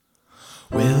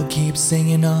We'll keep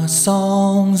singing our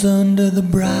songs under the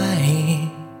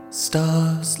bright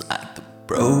stars, like the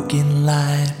broken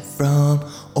light from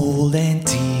old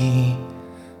antique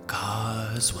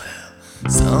cars.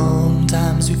 Well,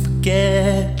 sometimes we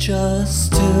forget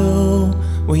just who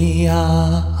we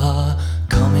are.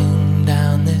 Coming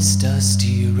down this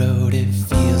dusty road, it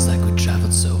feels like we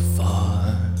traveled so far.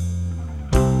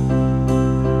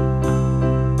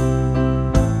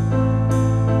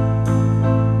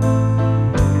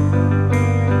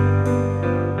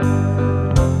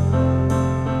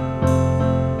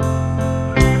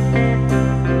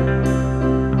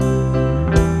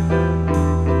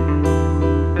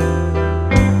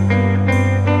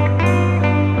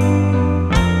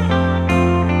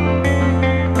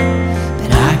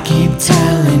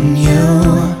 Telling you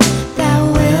that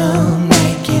we'll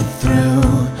make it through.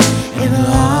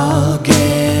 It'll all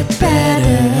get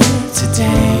better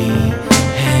today.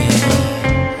 Hey,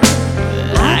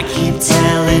 I keep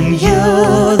telling you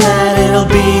that it'll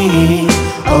be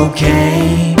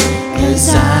okay, 'cause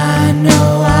I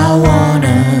know I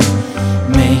wanna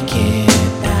make it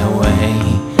that way.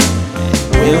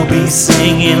 We'll be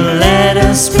singing, let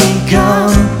us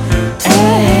become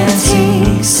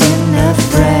antiques in the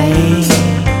fray.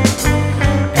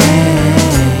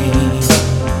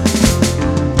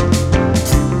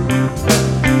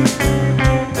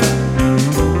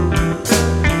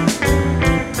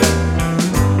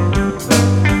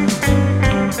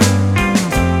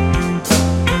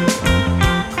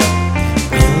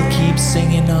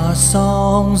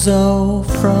 Songs, oh,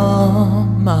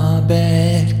 from our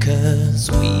bed,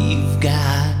 'cause we've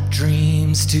got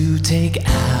dreams to take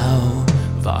out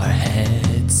of our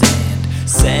heads and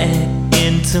set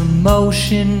into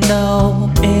motion, oh,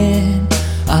 in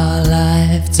our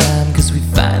lifetime, 'cause we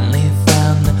finally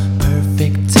found the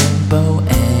perfect tempo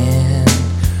and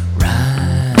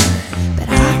rhyme. But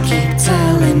I keep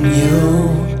telling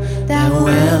you that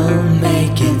we'll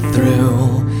make it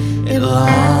through. It'll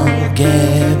all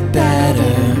get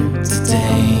better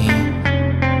today.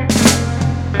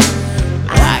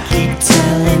 I keep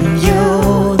telling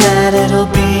you that it'll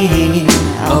be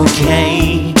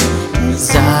okay,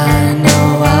 'cause I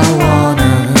know I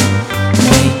wanna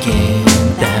make it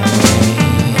that way.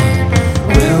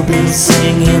 We'll be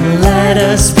singing, let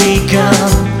us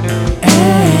become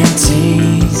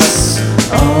antiques,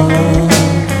 old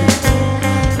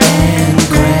and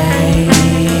gray.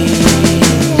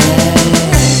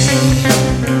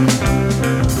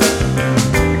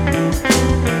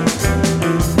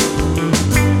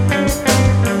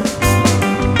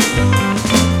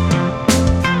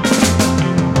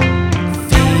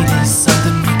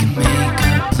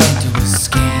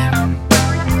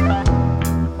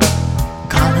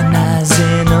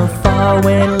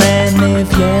 Faraway land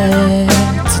they've yet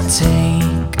to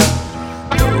take.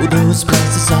 Though those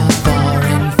places are far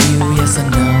and few, yes I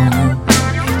know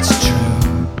it's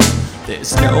true.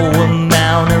 There's no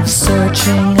amount of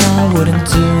searching I wouldn't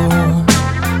do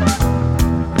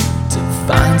to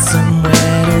find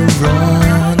somewhere to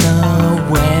run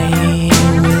away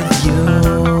with you.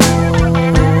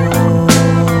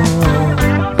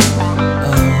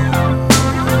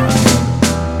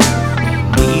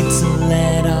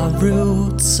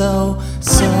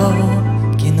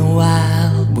 Soak in the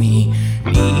wild. We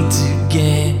need to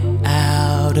get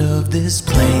out of this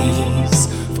place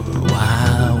for a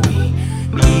while. We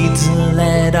need to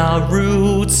let our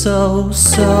roots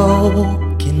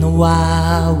soak in the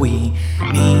wild. We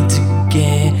need to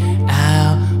get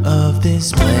out of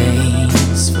this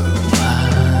place for a while.